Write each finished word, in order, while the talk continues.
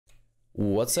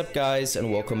What's up guys,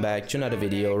 and welcome back to another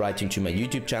video right into my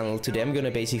YouTube channel. Today I'm gonna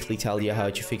basically tell you how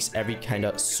to fix every kind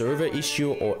of server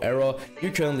issue or error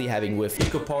you're currently having with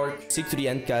Pico Park. Stick to the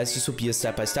end guys, this will be a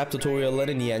step-by-step tutorial, and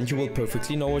in the end you will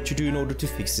perfectly know what to do in order to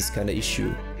fix this kind of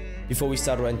issue. Before we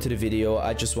start right into the video,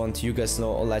 I just want to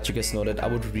let you guys know that I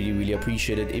would really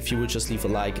appreciate it if you would just leave a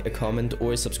like, a comment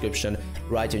or a subscription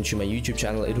right into my YouTube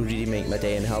channel. It would really make my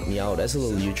day and help me out as a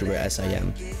little YouTuber as I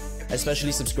am.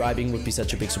 Especially subscribing would be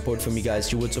such a big support for me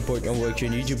guys. You would support my work here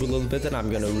on YouTube a little bit, and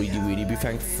I'm gonna really be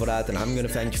thankful for that, and I'm gonna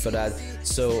thank you for that.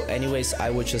 So anyways, I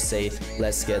would just say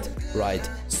let's get right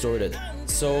started.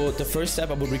 So the first step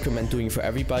I would recommend doing for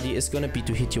everybody is gonna be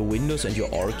to hit your Windows and your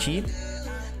R key.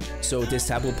 So this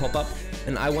tab will pop up,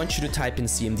 and I want you to type in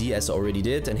cmd as I already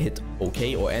did and hit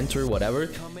OK or enter, whatever.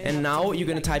 And now you're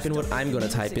gonna type in what I'm gonna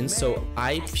type in. So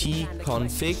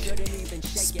ipconfig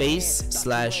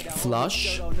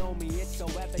 /flush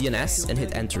DNS and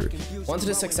hit enter. Once it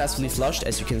is successfully flushed,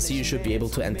 as you can see, you should be able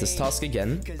to end this task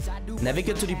again.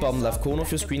 Navigate to the bottom left corner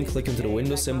of your screen, click into the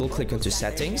Windows symbol, click into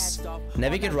settings,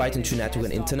 navigate right into network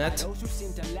and internet,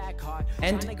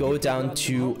 and go down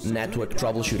to network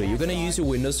troubleshooter. You're gonna use your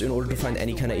Windows in order to find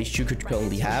any kind of issue you could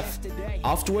currently have.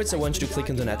 Afterwards, I want you to click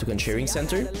into network and sharing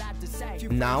center.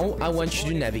 Now I want you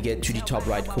to navigate to the top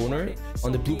right corner.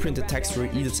 On the blueprinted text where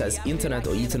it either says internet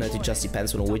or ethernet, it just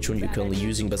depends on which one you're currently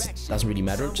using, but it doesn't really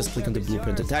matter. Just click on the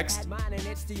blueprinted text.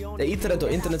 The ethernet or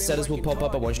internet status will pop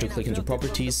up. I want you to click into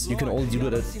properties. You can only do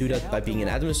that by being an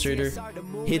administrator.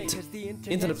 Hit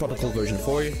internet protocol version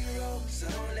 4.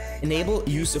 Enable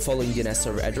use the following DNS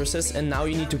server addresses, and now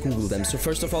you need to Google them. So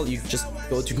first of all, you just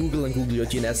go to Google and Google your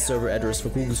DNS server address for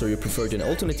Google, so you prefer an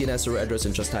alternate DNS server address,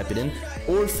 and just type it in,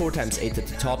 or 4 times 8 at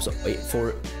the top, so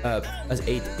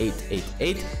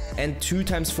 8888, and 2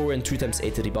 times 4 and 2 times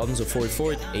 8 at the bottom, so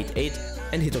 4488,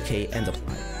 and hit OK and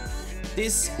apply.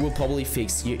 This will probably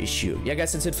fix your issue. Yeah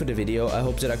guys, that's it for the video. I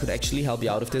hope that I could actually help you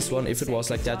out of this one. If it was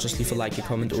like that, just leave a like, a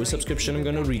comment or a subscription. I'm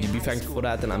gonna really be thankful for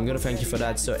that, and I'm gonna thank you for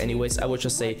that. So anyways, I would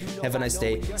just say have a nice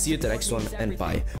day, see you at the next one, and bye.